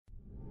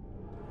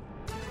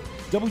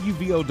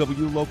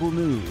WVOW Local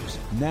News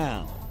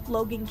now.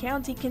 Logan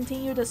County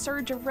continued a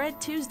surge of red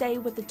Tuesday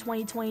with the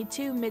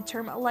 2022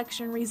 midterm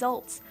election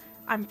results.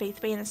 I'm Faith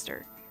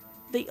Bannister.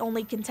 The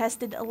only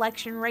contested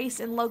election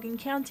race in Logan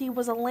County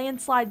was a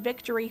landslide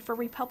victory for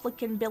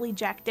Republican Billy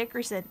Jack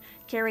Dickerson,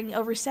 carrying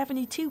over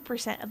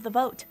 72% of the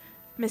vote.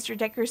 Mr.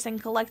 Dickerson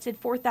collected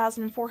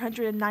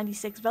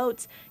 4,496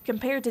 votes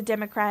compared to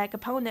Democratic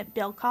opponent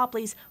Bill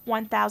Copley's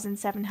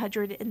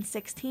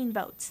 1,716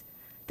 votes.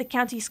 The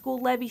county school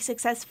levy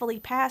successfully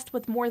passed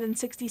with more than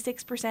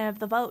 66% of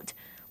the vote.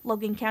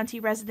 Logan County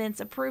residents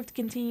approved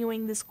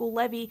continuing the school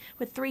levy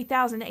with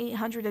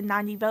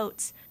 3,890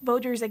 votes.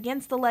 Voters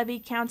against the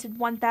levy counted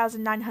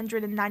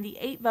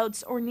 1,998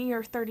 votes, or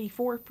near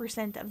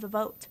 34% of the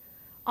vote.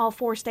 All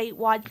 4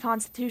 statewide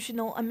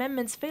constitutional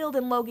amendments failed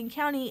in Logan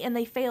County, and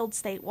they failed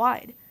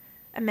statewide.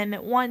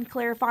 Amendment 1,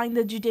 clarifying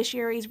the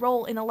judiciary's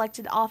role in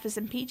elected office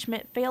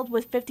impeachment, failed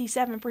with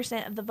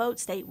 57% of the vote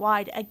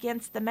statewide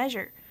against the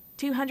measure.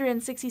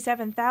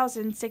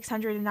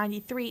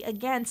 267,693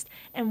 against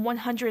and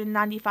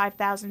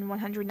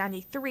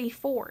 195,193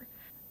 for.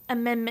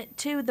 Amendment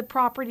 2, the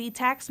Property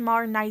Tax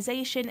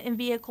Modernization and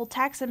Vehicle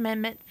Tax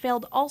Amendment,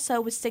 failed also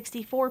with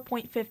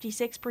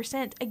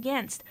 64.56%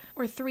 against,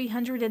 or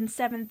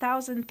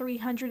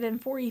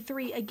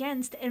 307,343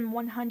 against and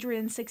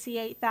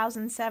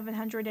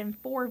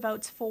 168,704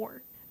 votes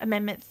for.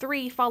 Amendment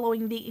 3,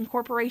 following the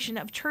incorporation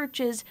of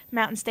churches,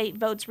 Mountain State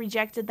votes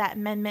rejected that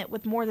amendment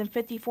with more than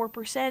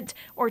 54%,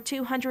 or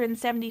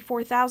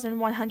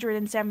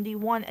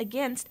 274,171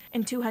 against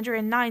and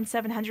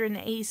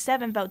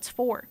 209,787 votes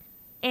for.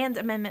 And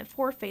Amendment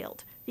 4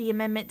 failed. The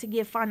amendment to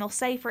give final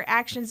say for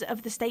actions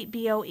of the state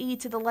BOE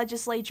to the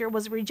legislature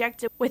was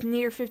rejected with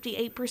near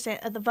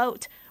 58% of the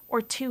vote,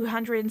 or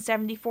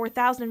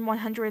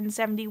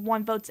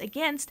 274,171 votes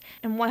against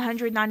and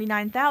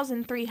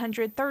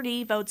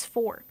 199,330 votes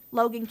for.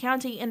 Logan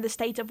County and the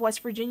state of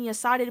West Virginia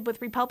sided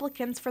with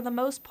Republicans for the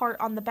most part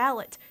on the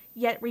ballot,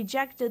 yet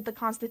rejected the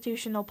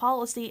constitutional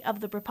policy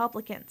of the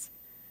Republicans.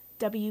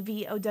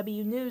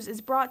 WVOW News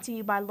is brought to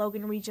you by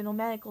Logan Regional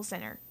Medical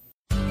Center.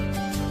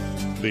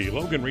 The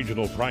Logan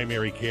Regional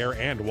Primary Care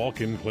and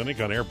Walk-In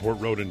Clinic on Airport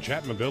Road in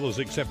Chapmanville is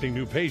accepting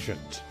new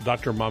patients.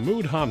 Dr.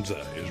 Mahmoud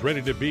Hamza is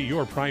ready to be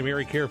your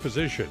primary care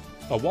physician.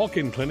 A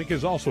walk-in clinic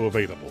is also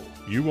available.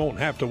 You won't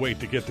have to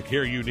wait to get the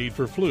care you need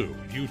for flu,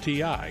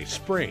 UTI,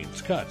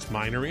 sprains, cuts,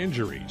 minor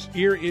injuries,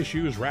 ear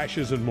issues,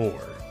 rashes, and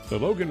more. The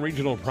Logan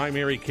Regional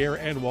Primary Care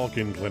and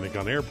Walk-In Clinic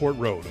on Airport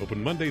Road,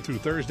 open Monday through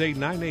Thursday,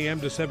 9 a.m.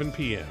 to 7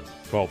 p.m.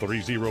 Call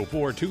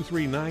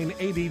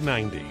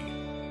 304-239-8090.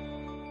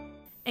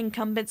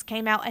 Incumbents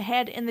came out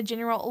ahead in the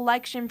general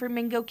election for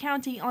Mingo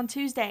County on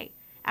Tuesday.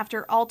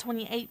 After all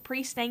 28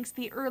 precincts,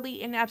 the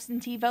early and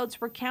absentee votes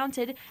were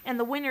counted, and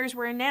the winners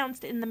were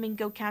announced in the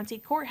Mingo County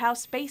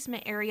Courthouse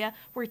basement area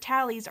where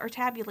tallies are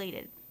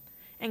tabulated.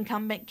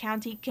 Incumbent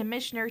County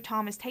Commissioner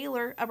Thomas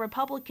Taylor, a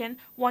Republican,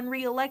 won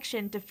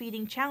re-election,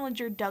 defeating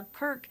challenger Doug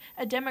Kirk,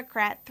 a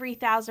Democrat,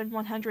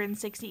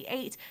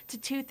 3,168 to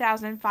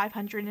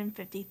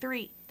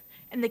 2,553.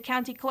 In the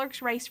county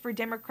clerk's race for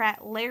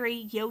Democrat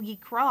Larry Yogi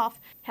Croft,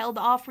 held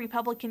off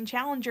Republican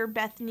challenger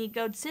Bethany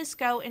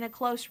Gold-Cisco in a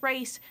close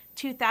race,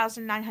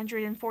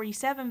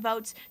 2,947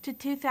 votes to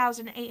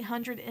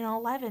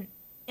 2,811.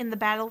 In the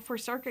battle for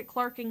circuit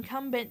clerk,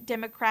 incumbent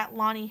Democrat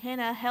Lonnie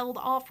Henna held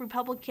off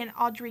Republican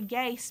Audrey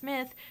Gay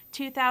Smith,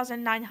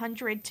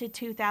 2,900 to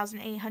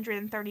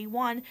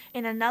 2,831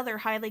 in another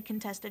highly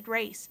contested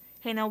race.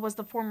 Henna was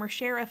the former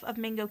sheriff of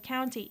Mingo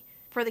County.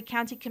 For the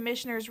county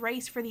commissioner's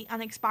race for the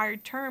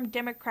unexpired term,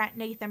 Democrat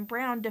Nathan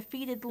Brown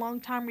defeated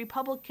longtime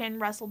Republican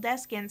Russell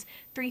Deskins,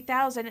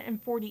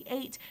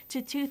 3,048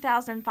 to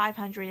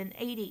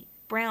 2,580.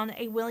 Brown,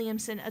 a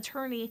Williamson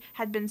attorney,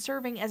 had been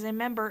serving as a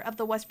member of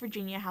the West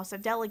Virginia House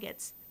of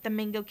Delegates. The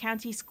Mingo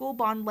County school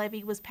bond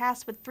levy was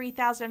passed with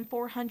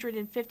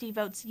 3,450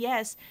 votes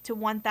yes to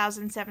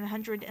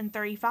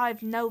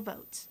 1,735 no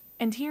votes.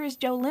 And here is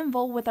Joe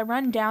Linville with a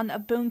rundown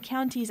of Boone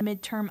County's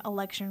midterm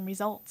election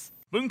results.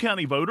 Boone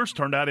County voters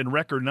turned out in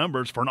record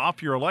numbers for an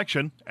off-year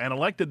election and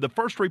elected the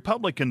first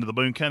Republican to the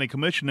Boone County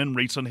Commission in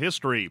recent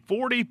history.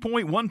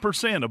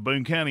 40.1% of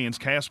Boone Countyans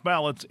cast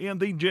ballots in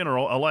the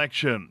general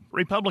election.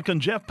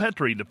 Republican Jeff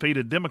Petrie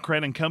defeated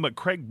Democrat incumbent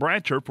Craig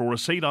Bratcher for a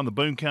seat on the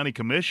Boone County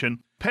Commission.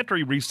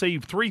 Petrie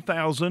received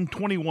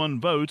 3,021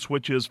 votes,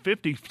 which is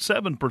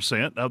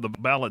 57% of the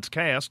ballots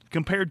cast,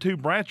 compared to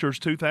Bratcher's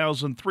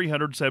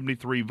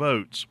 2,373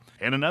 votes.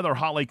 In another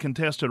hotly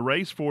contested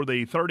race for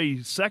the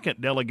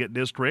 32nd Delegate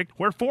District,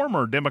 where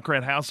former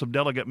Democrat House of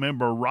Delegate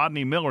member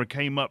Rodney Miller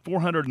came up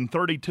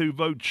 432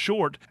 votes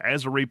short,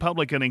 as a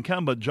Republican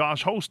incumbent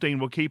Josh Holstein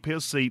will keep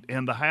his seat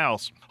in the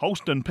House.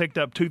 Holstein picked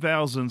up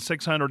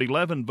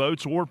 2,611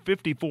 votes, or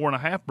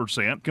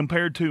 54.5%,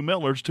 compared to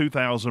Miller's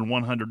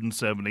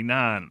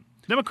 2,179.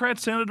 Democrat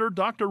Senator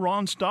Dr.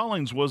 Ron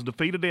Stallings was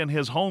defeated in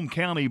his home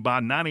county by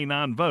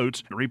 99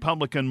 votes.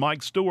 Republican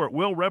Mike Stewart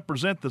will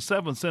represent the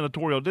 7th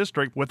Senatorial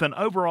District with an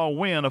overall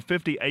win of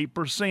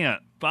 58%.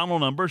 Final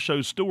numbers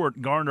show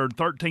Stewart garnered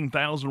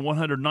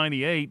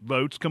 13,198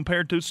 votes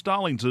compared to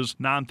Stallings'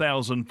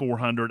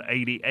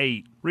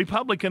 9,488.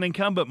 Republican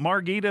incumbent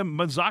Margita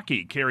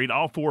Mazzocchi carried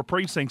all 4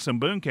 precincts in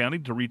Boone County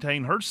to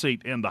retain her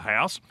seat in the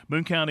House.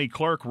 Boone County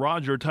Clerk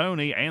Roger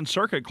Toney and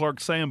Circuit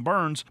Clerk Sam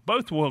Burns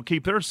both will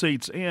keep their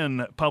seats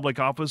in public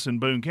office in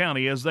Boone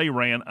County as they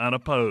ran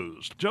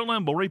unopposed. Joe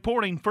Limble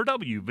reporting for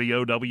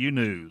WVOW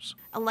News.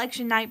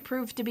 Election night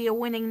proved to be a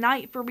winning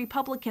night for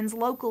Republicans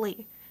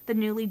locally. The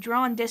newly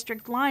drawn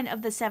district line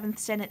of the 7th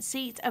Senate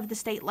seat of the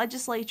state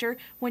legislature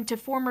went to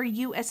former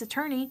U.S.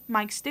 Attorney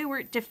Mike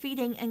Stewart,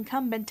 defeating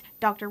incumbent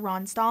Dr.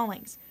 Ron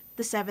Stallings.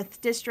 The 7th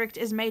district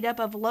is made up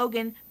of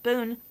Logan,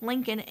 Boone,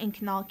 Lincoln, and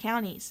Kanawha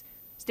counties.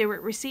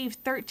 Stewart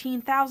received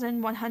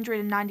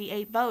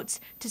 13,198 votes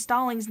to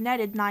Stallings'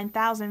 netted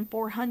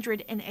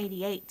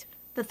 9,488.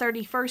 The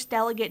 31st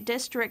delegate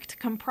district,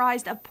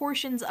 comprised of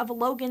portions of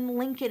Logan,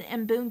 Lincoln,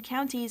 and Boone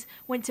counties,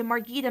 went to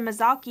Margita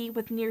Mazzocchi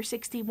with near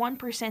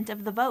 61%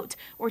 of the vote,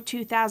 or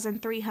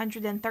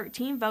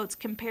 2,313 votes,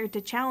 compared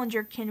to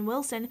challenger Ken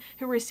Wilson,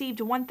 who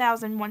received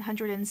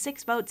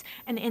 1,106 votes,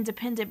 and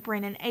independent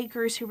Brennan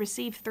Akers, who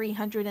received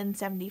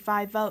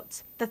 375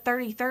 votes. The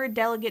 33rd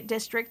delegate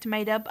district,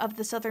 made up of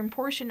the southern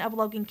portion of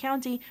Logan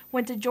County,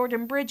 went to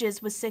Jordan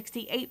Bridges with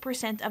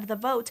 68% of the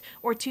vote,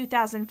 or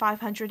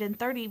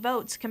 2,530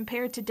 votes,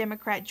 compared to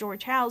Democrat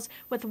George Howes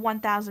with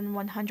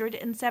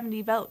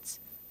 1,170 votes.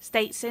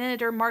 State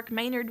Senator Mark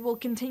Maynard will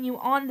continue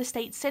on the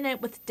state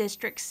Senate with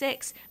District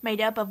 6, made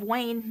up of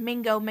Wayne,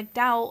 Mingo,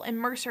 McDowell, and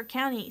Mercer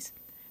counties.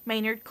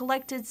 Maynard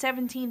collected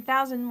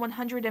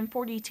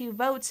 17,142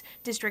 votes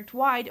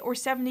district-wide, or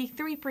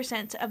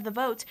 73% of the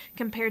vote,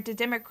 compared to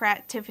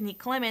Democrat Tiffany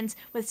Clemens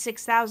with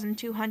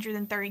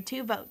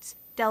 6,232 votes.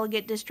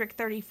 Delegate District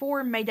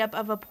 34, made up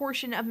of a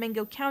portion of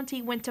Mingo County,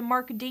 went to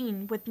Mark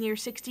Dean with near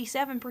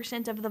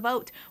 67% of the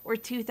vote, or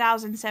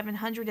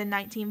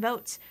 2,719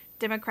 votes.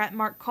 Democrat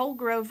Mark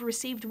Colgrove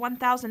received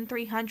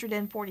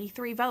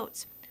 1,343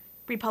 votes.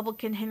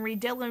 Republican Henry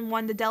Dillon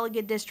won the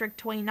Delegate District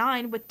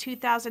 29 with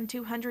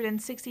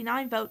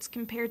 2,269 votes,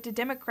 compared to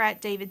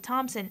Democrat David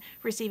Thompson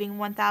receiving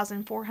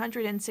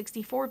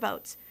 1,464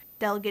 votes.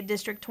 Delegate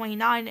District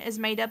 29 is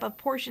made up of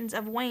portions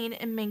of Wayne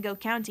and Mingo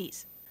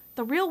counties.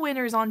 The real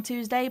winners on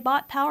Tuesday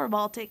bought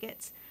Powerball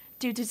tickets.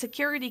 Due to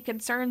security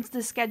concerns,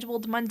 the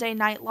scheduled Monday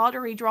night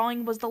lottery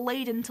drawing was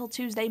delayed until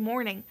Tuesday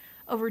morning.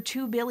 Over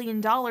 $2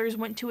 billion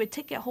went to a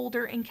ticket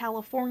holder in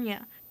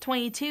California.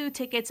 22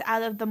 tickets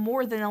out of the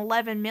more than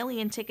 11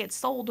 million tickets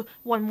sold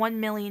won $1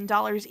 million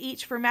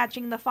each for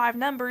matching the 5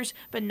 numbers,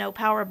 but no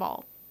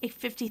Powerball. A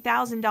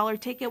 $50,000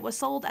 ticket was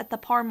sold at the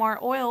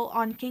Parmar Oil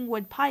on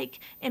Kingwood Pike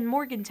in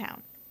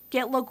Morgantown.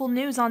 Get local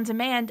news on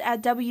demand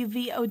at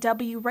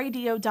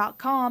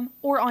WVOWradio.com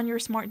or on your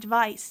smart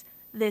device.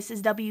 This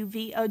is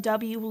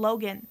WVOW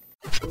Logan.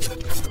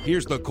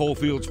 Here's the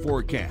Coalfields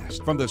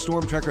forecast from the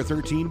Storm Tracker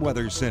 13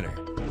 Weather Center.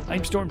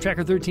 I'm Storm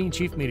Tracker 13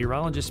 Chief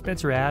Meteorologist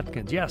Spencer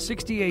Atkins.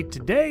 68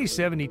 today,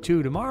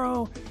 72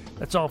 tomorrow.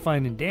 That's all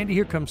fine and dandy.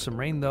 Here comes some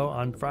rain, though,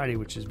 on Friday,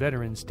 which is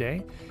Veterans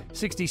Day.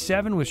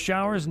 67 with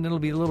showers, and it'll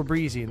be a little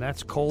breezy, and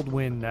that's cold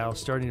wind now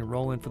starting to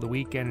roll in for the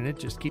weekend, and it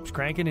just keeps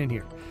cranking in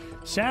here.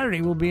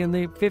 Saturday will be in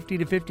the 50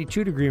 to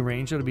 52 degree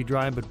range. It'll be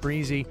dry but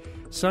breezy.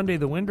 Sunday,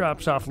 the wind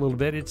drops off a little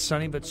bit. It's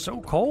sunny but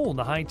so cold.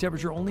 The high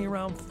temperature only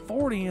around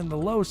 40 and the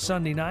low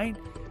Sunday night,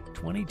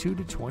 22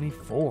 to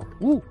 24.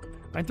 Woo!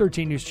 I'm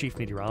 13 News Chief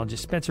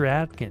Meteorologist Spencer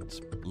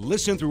Atkins.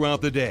 Listen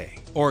throughout the day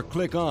or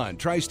click on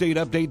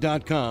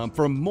tristateupdate.com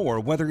for more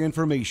weather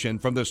information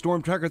from the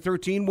Storm Tracker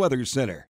 13 Weather Center.